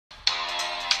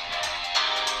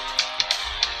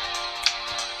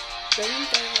Hi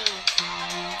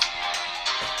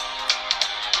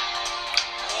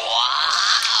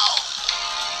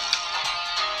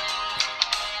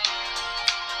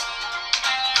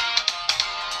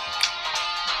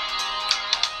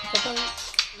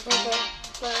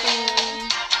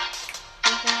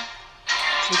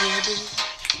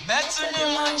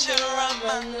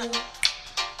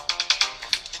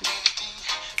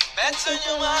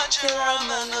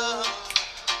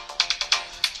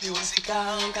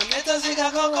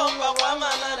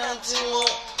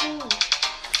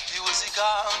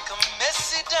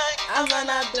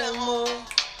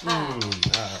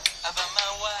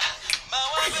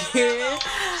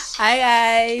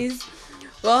guys,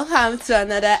 welcome to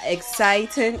another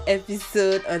exciting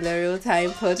episode on the Real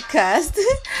Time Podcast.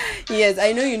 Yes,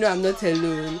 I know I'm not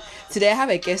alone. Today I have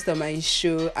a guest on my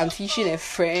show. I'm featuring a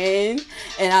friend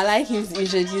and I'd like him to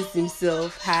introduce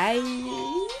himself. Hi.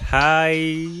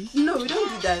 No, we don't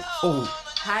do that. Oh.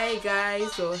 Hi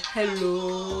guys, or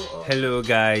hello. Or... Hello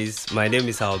guys, my name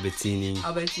is Albertini.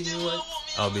 Albertini what?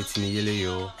 Albertini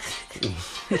Yeleyo.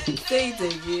 Say it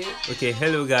again. Okay,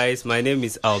 hello guys, my name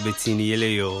is Albertini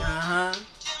Yeleyo.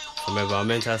 From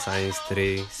Environmental Science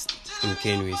 3 in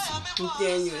KNUST.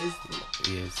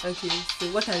 Yes. Okay, so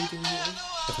what are you doing here?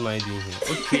 What am I doing here?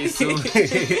 Okay, so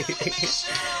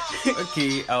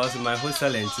okay, I was in my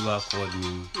hostel and Tiwa called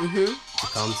me to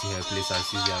come to her place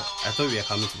as usual. I thought we were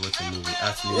coming to watch a movie.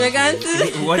 Actually, we're going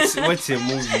to watch a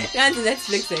movie. We're going to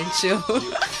Netflix and chill.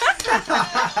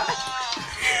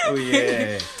 Oh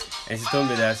yeah. And she told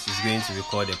me that she's going to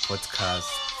record a podcast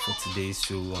for today's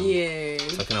show.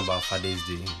 Talking about Father's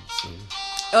Day. So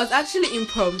it was actually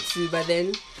impromptu, but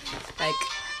then I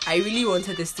really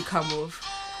wanted this to come off.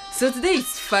 So today is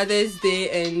Father's Day,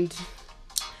 and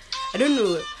I don't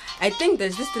know. I think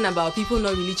there's this thing about people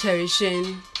not really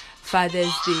cherishing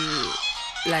Father's Day.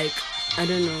 I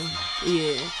don't know.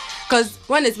 Yeah. Because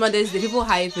when it's Mother's Day, people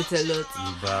hype it a lot.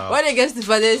 When it gets to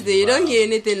Father's Day, you don't hear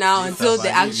anything now until the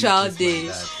actual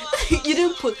day. You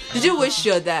didn't put... Did you wish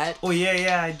your dad? Oh,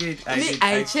 yeah, I did.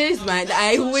 I changed mine.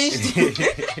 I wished...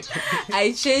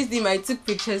 I changed him. I took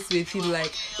pictures with him.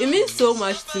 It means so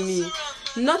much to me.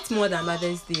 Not more than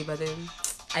Mother's Day, but then...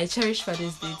 I cherish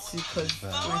Father's Day too because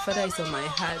my father is on my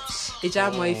heart.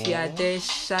 Ejamo, if you are there,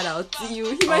 shout out to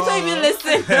you. He might not even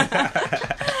listen.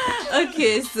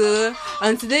 Okay, so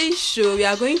on today's show, we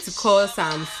are going to call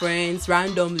some friends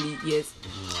randomly, yes.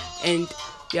 And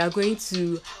we are going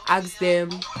to ask them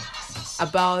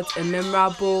about a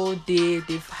memorable day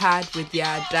they've had with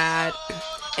their dad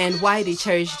and why they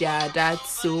cherish their dad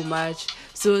so much.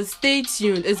 So stay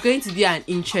tuned. It's going to be an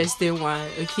interesting one,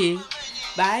 okay?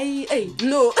 Bye. Hey,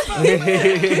 no.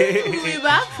 We'll be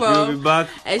back from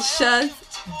a short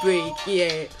break.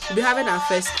 Yeah. We'll be having our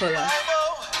first caller.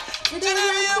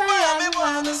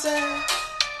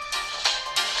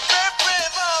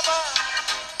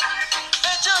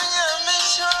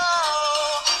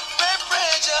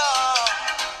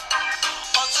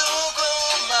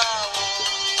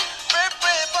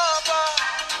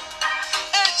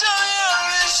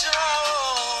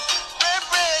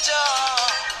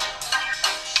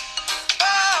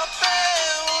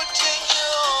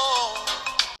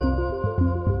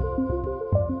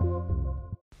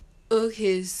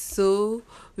 Okay, so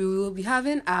we will be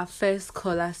having our first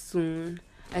caller soon.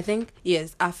 I think,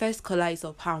 yes, our first caller is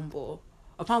Opambo.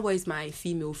 Opambo is my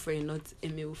female friend, not a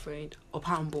male friend.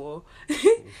 Opambo.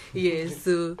 Yes,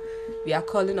 so we are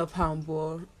calling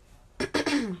Opambo.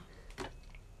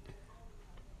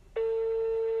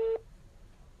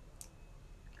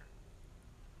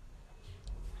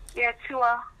 Yeah,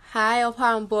 Tua. Hi,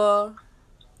 Opambo.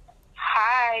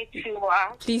 Hi,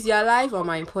 Tua. Please, you're live on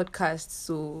my podcast,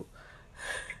 so...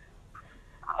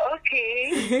 Okay.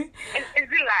 Is it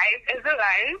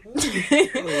live?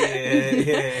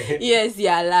 Yeah. Yes,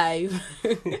 you're live.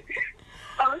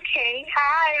 Okay.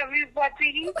 Hi,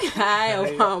 everybody. Hi,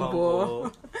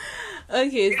 Opambo.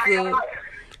 Okay, so...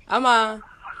 I'm sorry,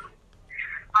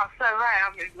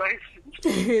 I'm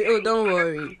exhausted. Oh, don't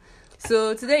worry.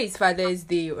 So, today is Father's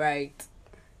Day, right?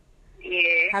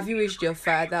 Yeah. Have you wished your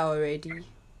father already?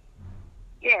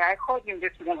 Yeah, I called him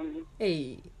this morning.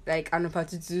 Hey,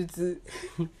 Anopatututu.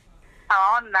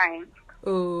 Around 9.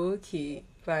 Oh, okay.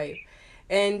 Right.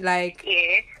 And yeah.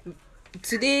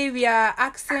 Today we are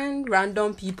asking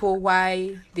random people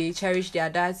why they cherish their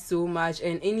dad so much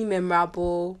and any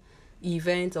memorable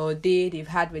event or day they've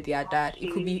had with their dad.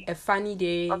 It could be a funny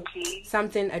day,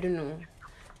 something, I don't know.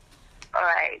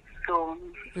 Alright, so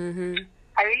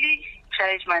I really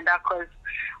cherish my dad because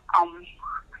I'm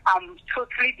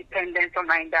totally dependent on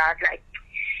my dad.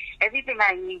 Everything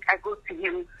I need, I go to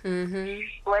him.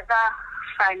 Whether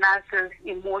finances,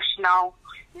 emotional,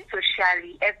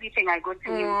 socially, everything I go to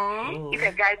him. If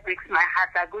a guy breaks my heart,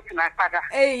 I go to my father.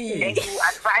 Hey. Then he will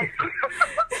advise.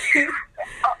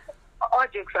 All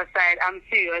jokes aside, I'm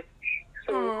serious.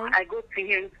 So I go to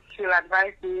him, he'll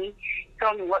advise me,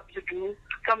 tell me what to do,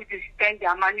 tell me to spend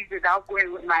their money without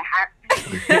going with my heart.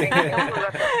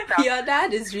 Your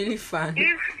dad is really fun.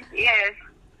 Yes.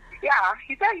 Yeah,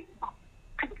 he said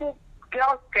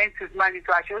girls spend his money,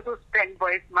 so I should also spend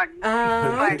boys' money.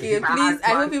 Okay, please,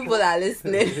 I hope people are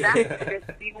listening.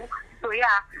 So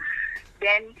yeah,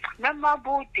 then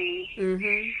memorable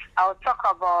day, I'll talk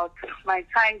about my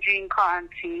time during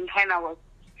quarantine, when I was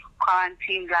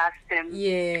quarantined last time.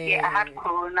 Yeah, I had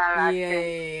corona last time.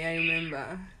 Yeah, I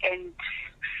remember. And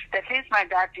the things my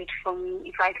dad did for me,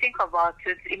 if I think about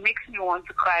it, it makes me want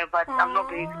to cry, but I'm not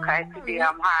going to cry today.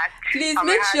 I'm hard. Please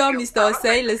make sure Mr.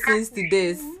 Osei listens to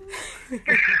this.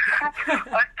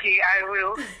 Okay, I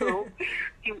will. So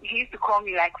he used to call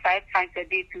me like 5 times a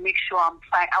day to make sure I'm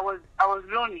fine. I was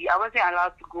lonely. I wasn't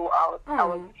allowed to go out. I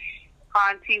was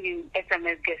quarantined in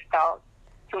SMS guest house.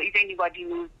 So if anybody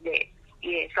knows that,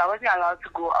 yeah. So I wasn't allowed to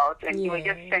go out, and they were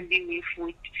just sending me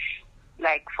food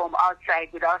like from outside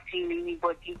without seeing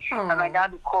anybody. And my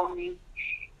dad would call me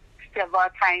several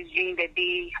times during the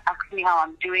day, ask me how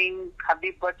I'm doing. Have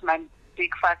they bought my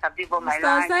breakfast? Have they bought my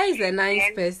lunch? Mr. Osei is a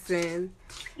nice person.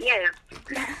 Yes.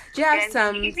 Do you have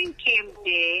some? He even came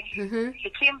there. He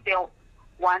came there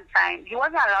one time. He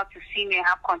wasn't allowed to see me and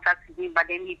have contact with me, but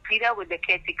then he pleaded with the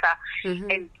caretaker.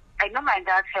 And I know my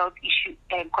dad's health issue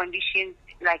and conditions,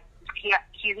 like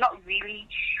he's not really,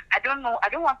 I don't know, I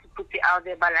don't want to put it out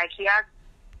there, but like he has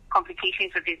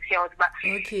complications with his health, but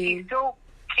he still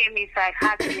came inside,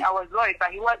 hugged me. I was worried, but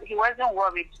he wasn't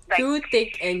worried. Like, too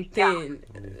thick and thin.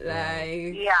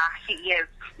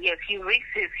 Yes, he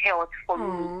risks his health for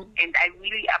me, and I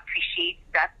really appreciate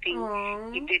that thing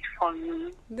he did for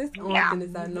me. This thing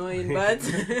is annoying, but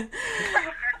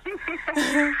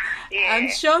I'm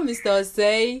sure Mr.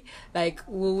 Osei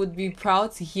we would be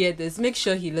proud to hear this. Make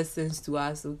sure he listens to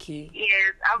us, okay?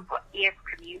 Yes,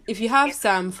 please. If you have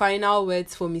some final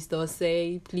words for Mr.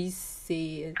 Osei, please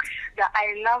say it. That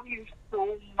I love you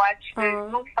so much.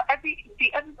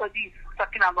 Everybody is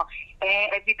talking about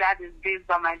every dad is this,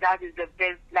 but my dad is the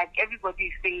best. Like everybody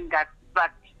is saying that,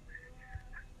 but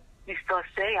Mr.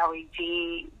 Osei,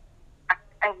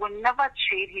 I will never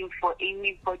trade him for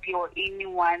anybody or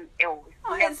anyone else.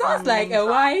 It sounds like a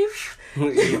wife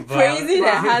praising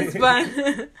her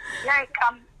husband.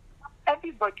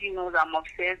 Everybody knows I'm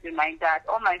obsessed with my dad.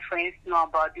 All my friends know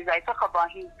about this. I talk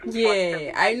about him too.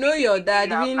 Yeah, I know your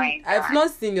dad. I've not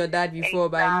seen your dad before,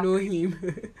 but I know him.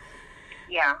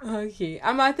 Yeah. Okay.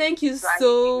 Amma, thank you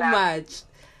so much.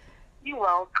 You're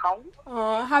welcome.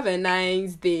 Oh, have a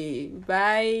nice day.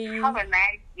 Bye. Have a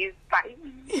nice day. Bye.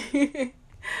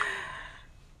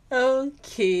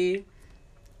 Okay.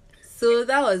 So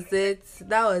that was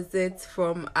it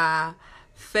from our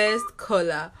first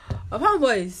caller. Papa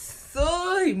Boy is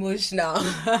so emotional.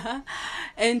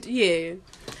 And yeah,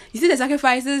 you see the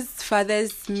sacrifices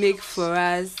fathers make for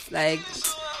us, like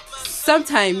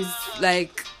sometimes,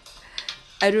 like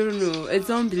I don't know, it's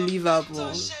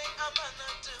unbelievable.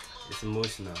 It's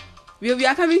emotional. We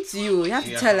are coming to you. You have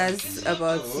to tell us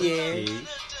about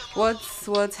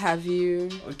what have you?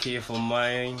 Okay, for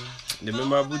mine, the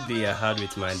memorable day I had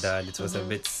with my dad, it was a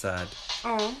bit sad.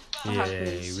 Oh,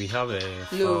 we have a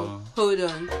farm. No, hold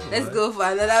on. Let's go for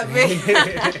another break.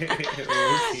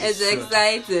 It's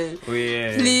exciting.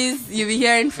 Please, you'll be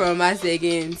hearing from us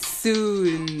again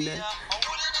soon.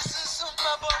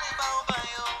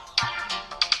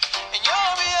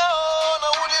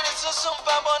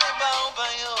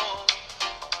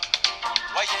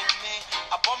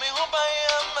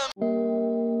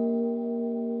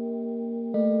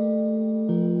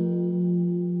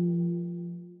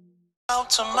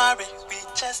 To marry, we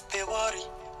just they worry.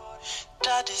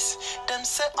 Daddies, them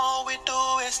say all we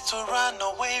do is to run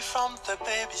away from the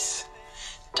babies.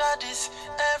 Daddies,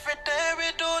 every day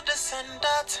we do this and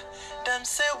that. Them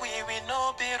say we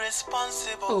no be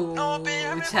responsible. Oh, no be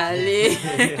Charlie.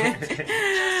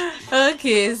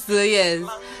 Okay, so yes,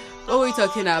 what were we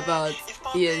talking about?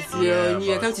 Yes,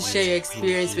 you're going to share your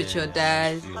experience with your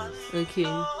dad.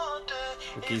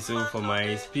 Okay, so for my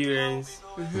experience,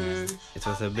 it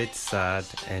was a bit sad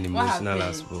and emotional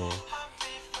as well.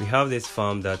 We have this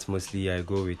farm that mostly I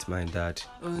go with my dad.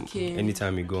 Okay.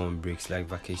 Anytime we go on breaks, like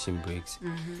vacation breaks.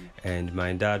 And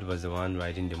my dad was the one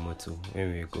riding the motor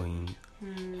when we were going.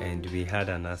 And we had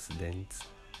an accident.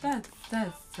 That's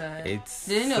sad. It's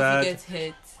Did any of you get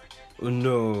hurt?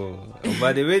 No,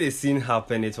 but the way the scene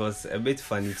happened, it was a bit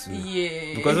funny too.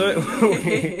 Yeah. Because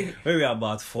when we were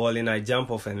about falling, I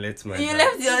jumped off and left my dad.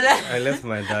 Left your dad? I left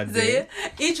my dad So there.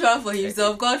 each one for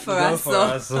himself, God for us. So.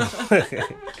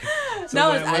 That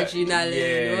was adrenaline.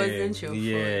 It wasn't your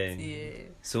fault. Yeah.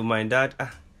 So my dad,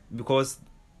 because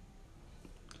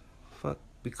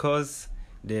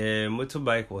the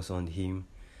motorbike was on him,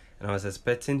 and I was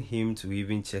expecting him to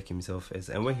even check himself first.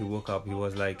 And when he woke up, he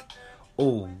was like,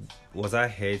 "Oh, was I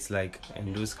hurt?"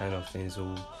 And those kind of things.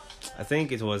 So I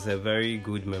think it was a very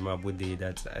good, memorable day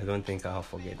that I don't think I'll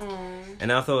forget.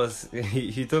 And afterwards,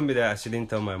 he told me that I shouldn't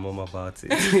tell my mom about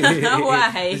it.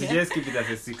 Why? Just keep it as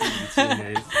a secret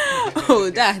between us.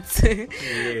 Oh, that's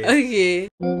okay.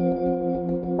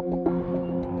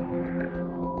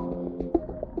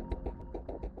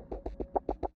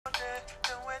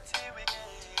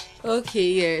 Okay,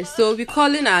 yeah. So we're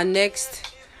calling our next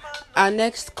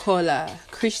caller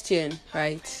Christian,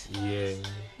 right? Yeah.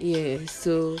 Yeah.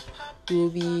 So we'll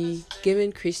be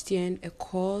giving Christian a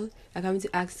call. I'm going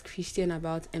to ask Christian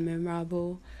about a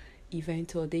memorable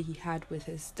event or day he had with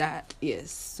his dad. Yes.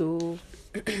 So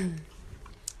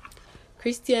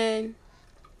Christian,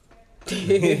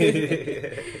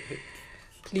 please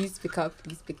pick up.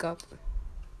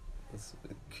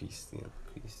 Christian.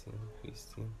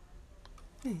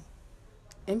 Hey.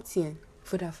 MTN,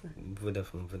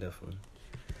 Vodafone.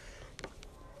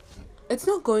 It's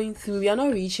not going through. We are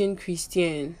not reaching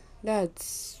Christian.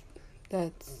 That's.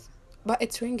 But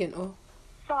it's ringing. Oh.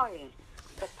 Sorry,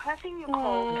 the person you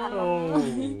called cannot.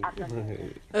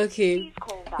 Okay. Please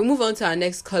call back. We move on to our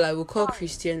next caller. We'll call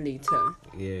Christian later.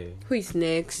 Yeah. Who is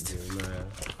next? Jeremiah.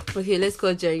 Okay, let's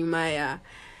call Jeremiah.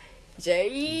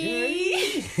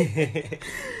 Jerry.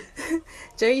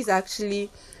 Jerry is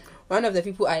actually one of the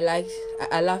people I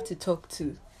love to talk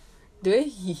to. The way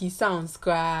he sounds,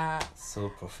 so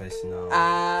professional.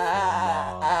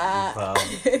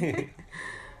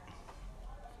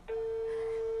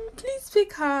 Please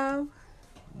pick up.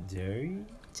 Jerry.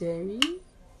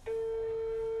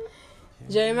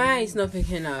 Jeremiah is not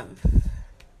picking up.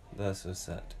 That's so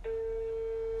sad.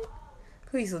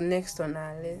 Who is next on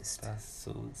our list? That's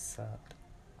so sad.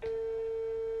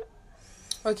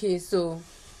 Okay, so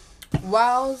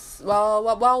while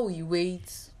we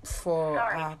wait for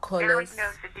our callers. There is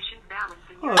no sufficient balance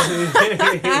in your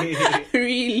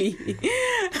Really?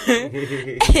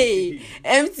 Hey,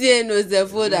 MTN was the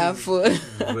Vodafone.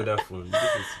 Vodafone. This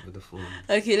is Vodafone.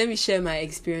 Okay, let me share my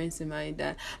experience with my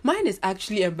dad. Mine is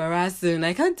actually embarrassing.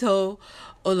 I can't tell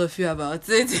all of you about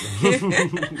it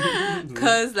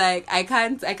because I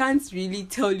can't really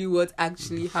tell you what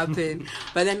actually happened.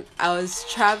 But then I was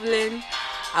traveling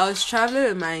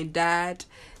with my dad.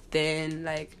 Then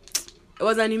it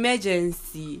was an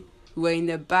emergency. We were in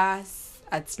the bus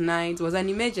at night. It was an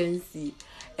emergency,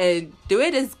 and the way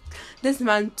this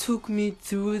man took me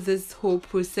through this whole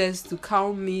process to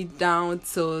calm me down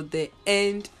till the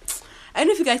end. I don't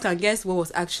know if you guys can guess what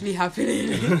was actually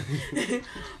happening.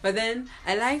 But then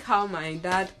I like how my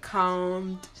dad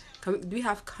calmed. Do we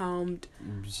have calmed?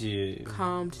 Yeah.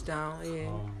 Calmed down. Yeah.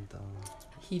 Calm down.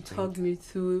 He talked me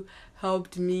through,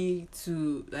 helped me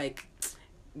to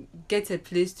get a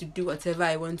place to do whatever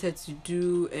I wanted to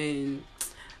do, and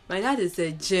my dad is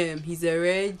a gem. He's a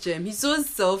rare gem. He's so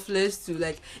selfless too.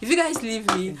 If you guys leave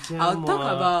me, I'll talk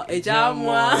about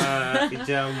Ejamwa.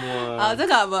 I'll talk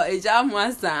about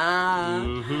Ejamwa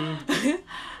san.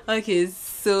 Okay,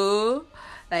 so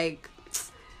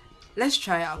let's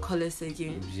try our callers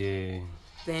again. Yeah.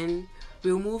 Then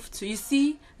we'll move to, you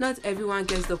see, not everyone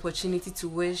gets the opportunity to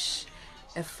wish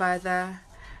a father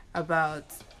about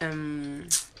to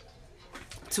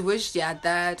wish their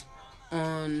dad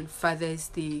on Father's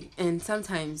Day. And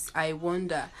sometimes I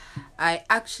wonder, I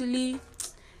actually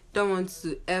don't want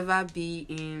to ever be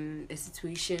in a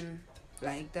situation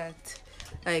like that.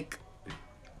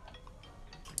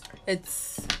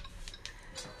 It's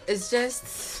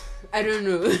just, I don't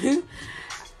know.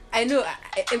 I know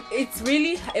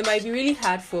it might be really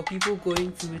hard for people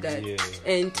going through that. Yeah.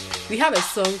 And we have a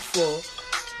song for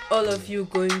all of you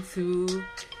going through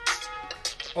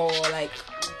or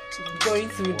going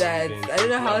through that. I don't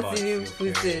know how to even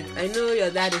put it. I know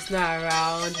your dad is not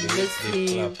around. You miss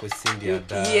him.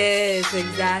 Yes,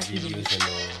 exactly.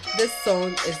 This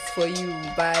song is for you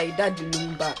by Daddy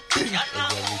Lumba.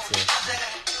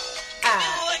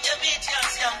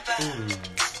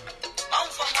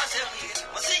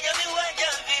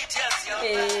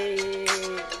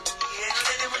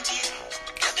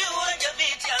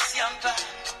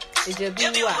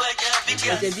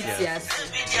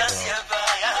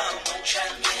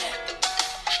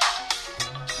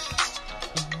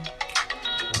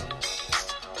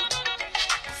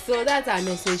 So that's our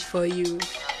message for you.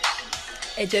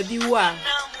 Ejebiwa.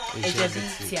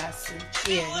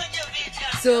 Yeah.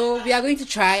 So we are going to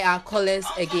try our callers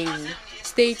again.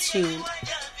 Stay tuned.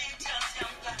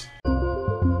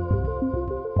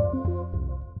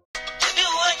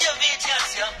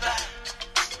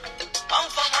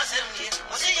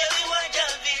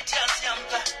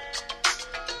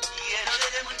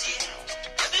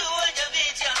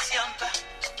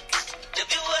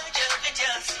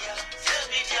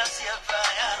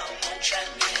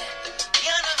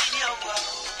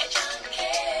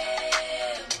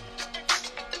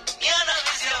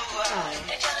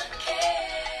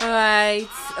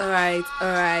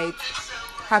 All right.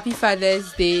 Happy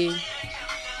Father's Day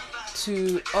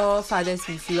to all fathers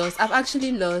we've lost. I've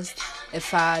actually lost a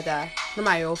father, not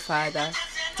my own father.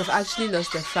 I've actually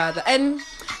lost a father, and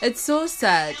it's so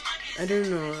sad. I don't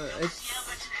know.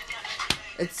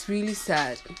 It's really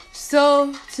sad.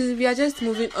 So we are just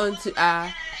moving on to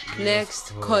our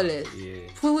next caller. Yeah.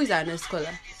 Who is our next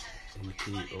caller?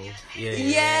 NKO.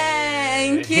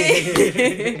 Yeah,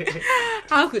 NK.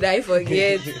 How could I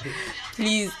forget?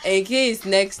 Please, NK is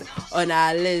next on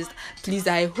our list. Please,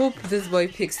 I hope this boy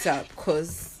picks up,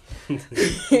 because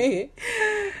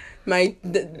my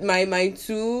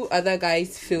two other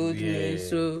guys failed me.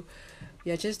 So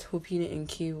we are just hoping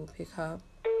NK will pick up.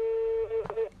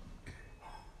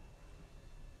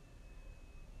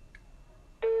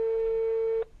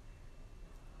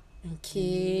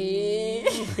 Okay.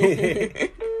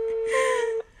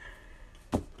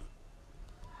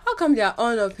 How come they are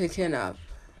all not picking up?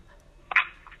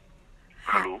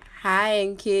 Hello. Hi,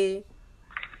 NK.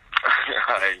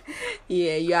 Hi.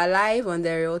 Yeah, you are live on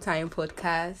the Real Time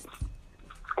Podcast.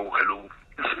 Oh, hello.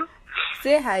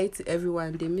 Say hi to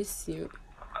everyone. They miss you.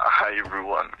 Hi,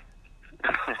 everyone.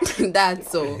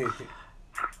 That's all.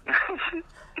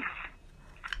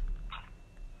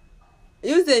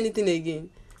 You say anything again?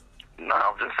 No,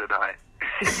 I've just said hi.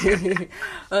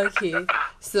 Okay.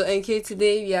 So, NK,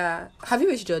 today have you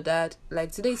wished your dad?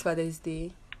 Like, today is Father's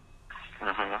Day.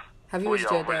 Mm-hmm. Have you wished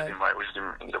your dad? I wished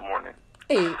him in the morning.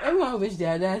 Hey, everyone wish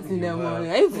their dads in the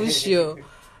morning. Are you for sure?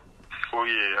 Oh,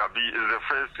 yeah. It's the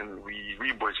first thing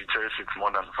we boys cherish it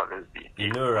more than Father's Day.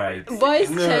 You know, right? Boys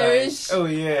You know, cherish. right? Oh,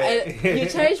 yeah. You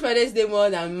cherish Father's Day more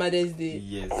than Mother's Day.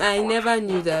 Yes. I never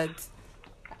knew that.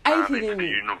 Are you kidding me?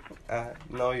 You know.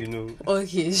 Now you know.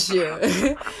 Okay, sure.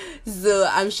 So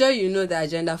I'm sure you know the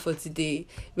agenda for today.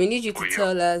 We need you to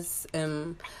tell us a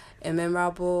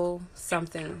memorable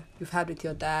something you've had with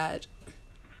your dad.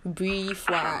 Brief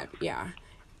one, yeah.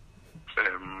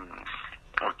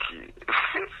 Okay.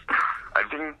 I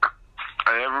think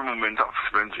every moment I've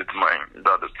spent with my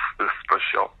dad is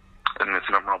special and it's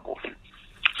memorable.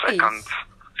 So I can't.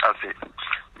 I say,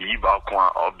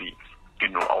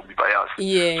 I'll be biased.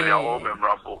 Yeah. So they are all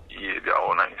memorable. Yeah, they are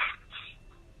all nice.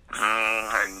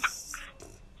 And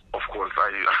of course,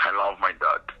 I love my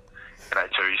dad and I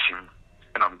cherish him,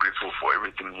 and I'm grateful for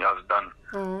everything he has done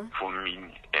for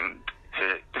me and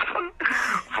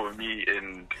for me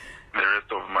and the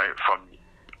rest of my family.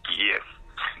 Yes,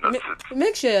 that's it.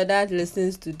 Make sure your dad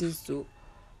listens to this too.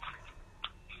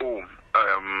 Oh,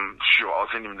 sure, I'll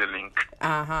send him the link.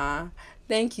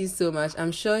 Thank you so much.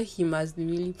 I'm sure he must be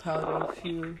really proud of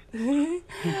you.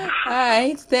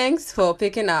 Alright, thanks for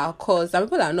picking our calls. Some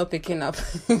people are not picking up.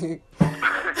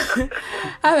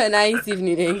 Have a nice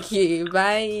evening, NK.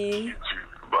 Bye.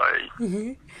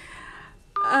 Bye.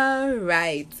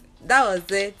 Alright, that was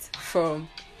it from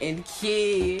NK.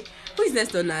 Who is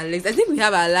next on our list? I think we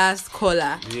have our last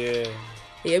caller. Yeah,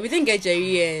 we didn't get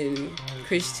Jerry and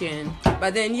Christian.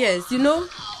 But then, yes, you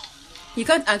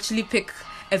can't actually pick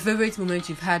a favorite moment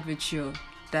you've had with your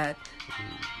dad.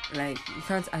 Like, you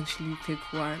can't actually pick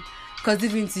one. Because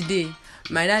even today,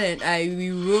 my dad and I,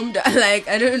 we roamed, like,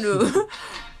 I don't know.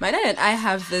 My dad and I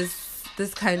have this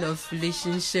kind of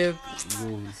relationship.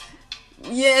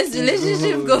 Yes,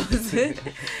 relationship goes.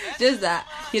 Just that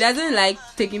he doesn't like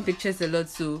taking pictures a lot,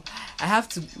 so I have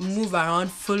to move around,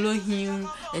 follow him,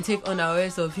 and take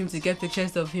unawares of him to get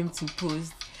pictures of him to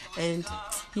post. And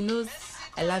he knows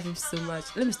I love him so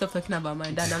much. Let me stop talking about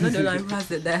my dad. I'm not the one who has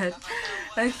a dad.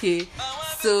 Okay,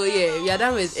 so yeah, we are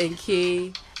done with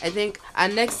NK. I think our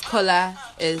next caller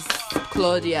is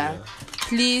Claudia.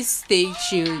 Please stay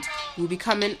tuned. We'll be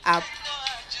coming up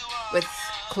with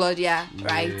Claudia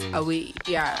right away.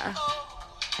 Yeah.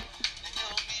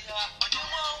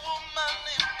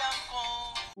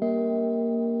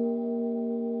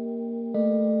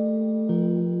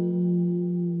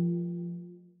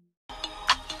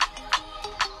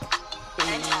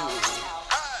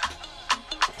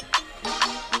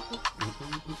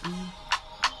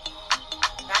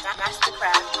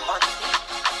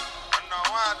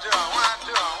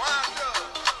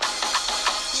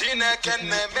 Every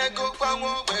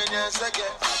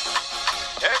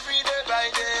day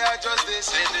by day, I just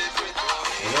celebrate.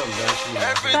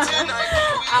 Everything I do,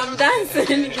 I'm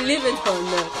dancing, believe it or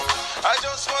not. I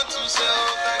just want to say,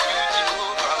 oh, thank you,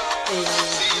 Jehovah.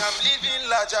 See, I'm living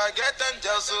large, I get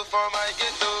angels so for my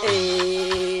ghetto.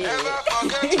 Never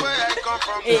forget where I come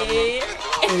from.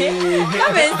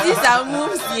 Come and see some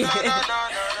moves here.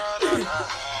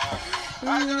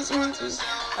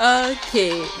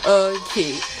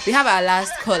 Okay. We have our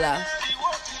last caller.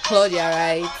 Claudia,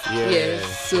 right?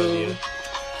 Yes. So Claudia.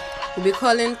 we'll be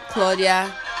calling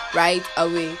Claudia right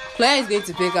away. Claudia is going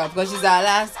to pick up because she's our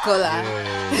last caller.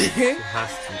 Yeah, she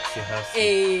has to.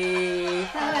 Hey.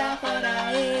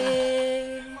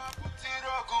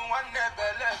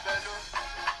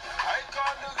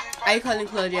 Are you calling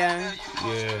Claudia?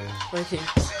 Yeah. Okay.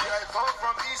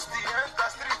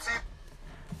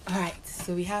 Alright,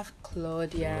 so we have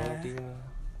Claudia.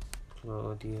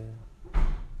 Claudia.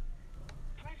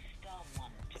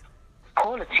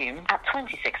 Call a tune at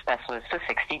 26 pesos for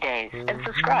 60 days and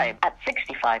subscribe at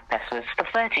 65 pesos for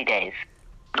 30 days.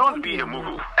 Don't be a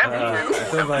mugu.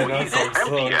 Employees of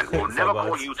MTN will never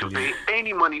call you to pay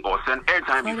any money or send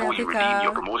airtime before you redeem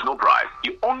your promotional prize.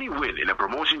 You only win in a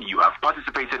promotion you have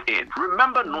participated in.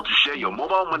 Remember not to share your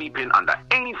mobile money PIN under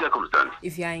any circumstance.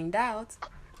 If you are in doubt.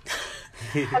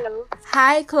 Hello.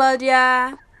 Hi,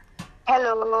 Claudia.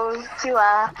 Hello,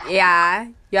 Tiwa. Yeah,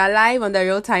 you are live on the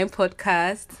Real Time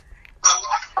podcast.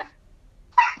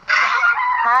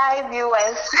 Hi,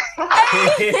 viewers.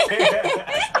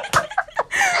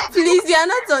 Please, you are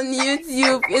not on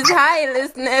YouTube. It's hi,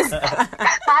 listeners.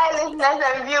 Hi, listeners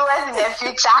and viewers in the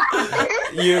future.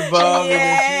 You bomb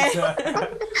Yeah. in the future.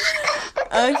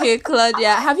 Okay,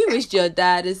 Claudia, have you wished your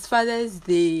dad? It's Father's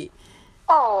Day.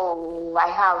 Oh, I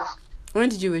have. When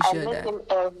did you wish I your miss dad? him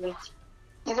every.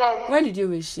 He said, When did you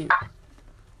wish him?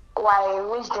 why I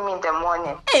wished him in the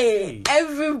morning. Hey,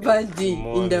 everybody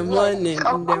in the morning.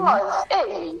 Of course.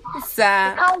 Hey,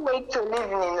 Sir, can't wait to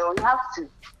live in, you have to.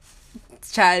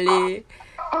 Charlie.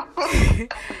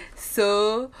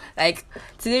 So, like,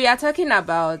 today we are talking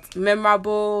about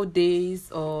memorable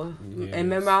days or a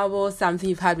memorable something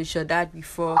you've had with your dad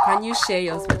before. Can you share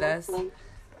yours with us?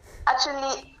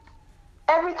 Actually,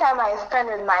 every time I spend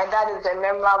with my dad is a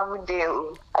memorable day.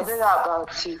 I don't know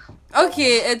about you.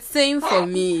 Okay, it's same for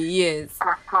me, yes.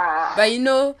 But you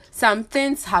know, some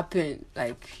things happen,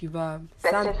 like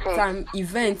some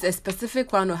events, a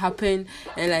specific one will happen,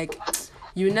 and like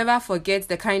you never forget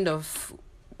the kind of,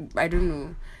 I don't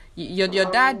know,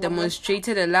 your dad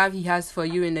demonstrated the love he has for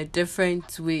you in a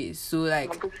different way. So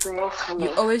like you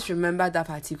always remember that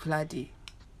particular day.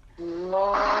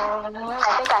 No, I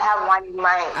think I have one in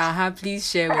mind. Please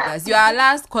share with us. You are our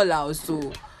last caller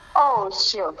also. Oh,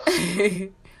 sure. I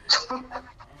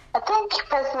think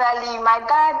personally, my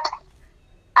dad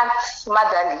acts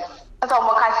motherly. That's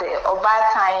what I say. Over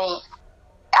time,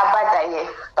 abadaye,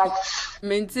 but for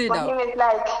him it's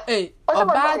like hey,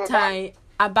 about time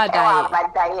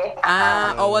abadaye.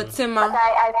 Or what But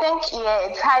I think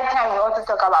it's high time we also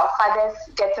talk about fathers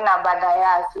getting abadaye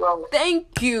as well.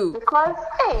 Thank you. Because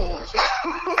hey,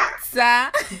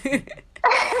 sir.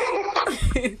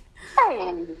 Hey.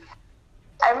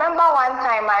 I remember one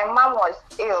time my mom was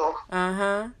ill.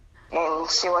 And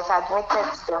she was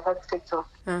admitted to the hospital.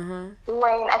 I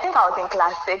think I was in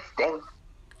class 6 then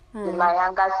with my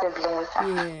younger siblings.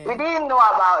 Yeah. We didn't know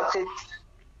about it.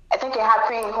 I think it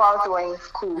happened while we were in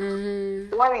school.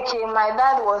 When we came, my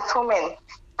dad was home and it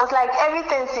was like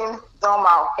everything seemed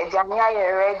normal. Everything.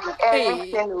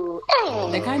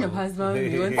 The kind of husband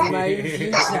we want to marry in the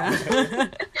future.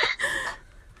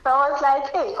 So I was like,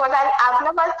 hey, because I've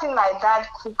never seen my dad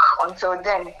cook until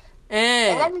then.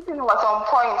 And everything was on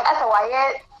point. That's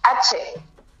why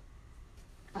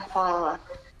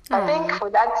I think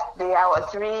for that day, I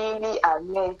was really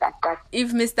amazed at that.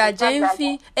 If Mr.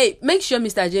 Jamefi, make sure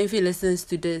Mr. Jamefi listens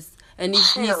to this. And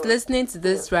if he's listening to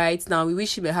this right now, we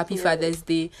wish him a happy Father's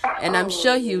Day. And I'm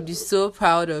sure he'll be so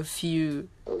proud of you.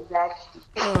 Exactly.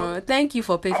 Thank you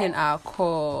for picking our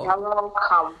call. You're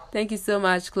welcome. Thank you so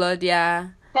much,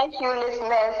 Claudia. Thank you,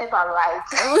 listeners, if I'm right.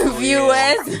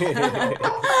 Viewers.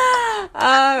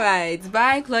 All right.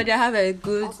 Bye, Claudia. Have a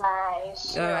good... Bye.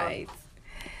 Sure. All right.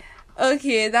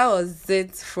 Okay, that was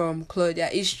it from Claudia.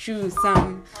 It's true.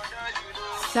 Some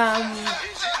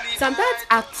parents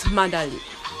act motherly.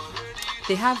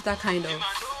 They have that kind of,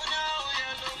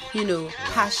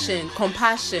 passion,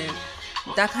 compassion,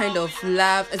 that kind of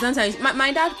love. And sometimes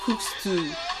my dad cooks too.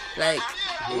 Like,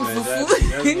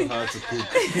 That's how to cook.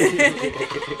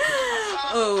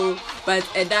 but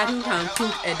a dad who can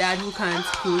cook, a dad who can't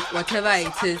cook, whatever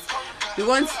it is. we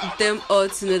want them all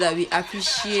to know that we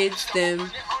appreciate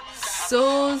them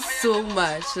so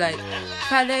much. Like,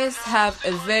 fathers have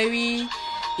a very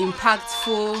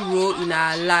impactful role in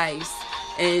our lives,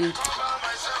 and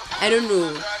I don't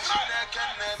know,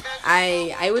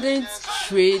 I wouldn't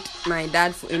trade my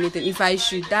dad for anything. If I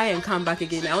should die and come back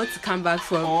again, I want to come back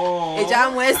from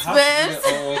Ejam West first.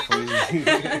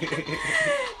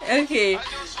 Okay,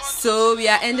 so we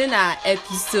are ending our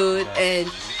episode, and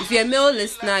if you're a male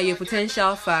listener, you're a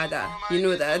potential father, you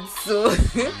know that. So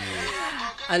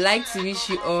I'd like to wish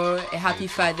you all a happy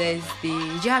Father's Day.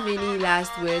 Do you have any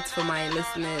last words for my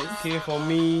listeners? Okay, for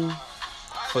me,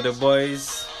 for the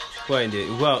boys who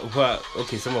are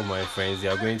okay, some of my friends, they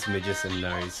are going to major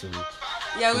seminary soon.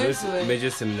 Yeah, going to major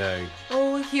seminary.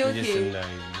 Oh, okay. Major seminary,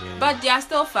 yeah. But they are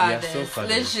still fathers.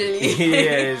 Literally.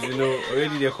 Yes,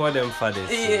 already they call them fathers.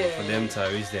 So Yeah. for them to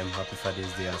wish them happy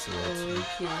Father's Day as well.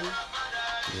 Okay.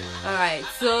 Yeah. Alright,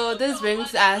 so this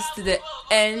brings us to the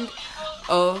end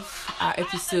of our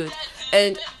episode.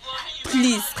 And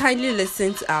please kindly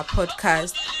listen to our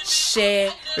podcast,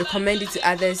 share, recommend it to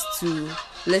others to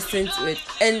listen to it.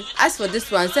 And as for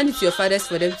this one, send it to your fathers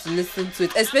for them to listen to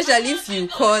it, especially if you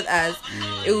called us.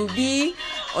 It will be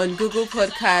on Google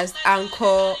Podcast,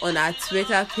 Anchor, on our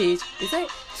Twitter page. Is it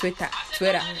Twitter?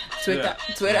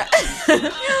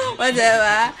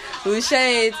 Whatever. We'll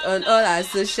share it on all our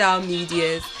social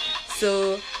medias.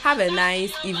 So have a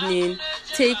nice evening,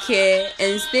 take care,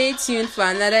 and stay tuned for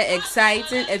another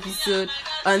exciting episode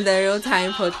on the Real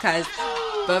Time Podcast.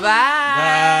 Bye-bye.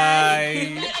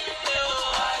 Bye.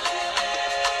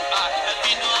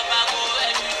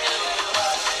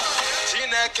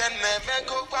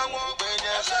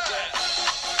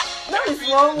 That is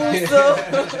wrong, so.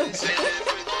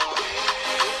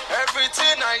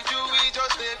 Everything I do, we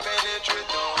just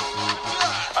penetrate.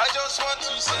 I just want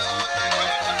to say thank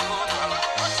you.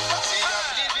 See, I'm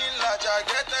living large, I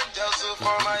get them just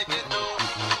for my ghetto.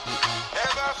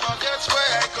 Never forget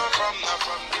where I come from, not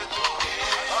from ghetto.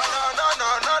 Oh, no.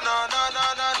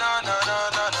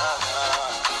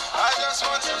 I just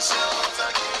want to say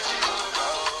thank you to you.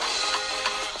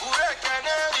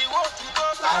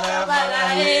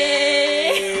 Bye-bye.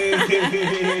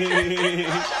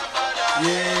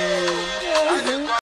 Yeah.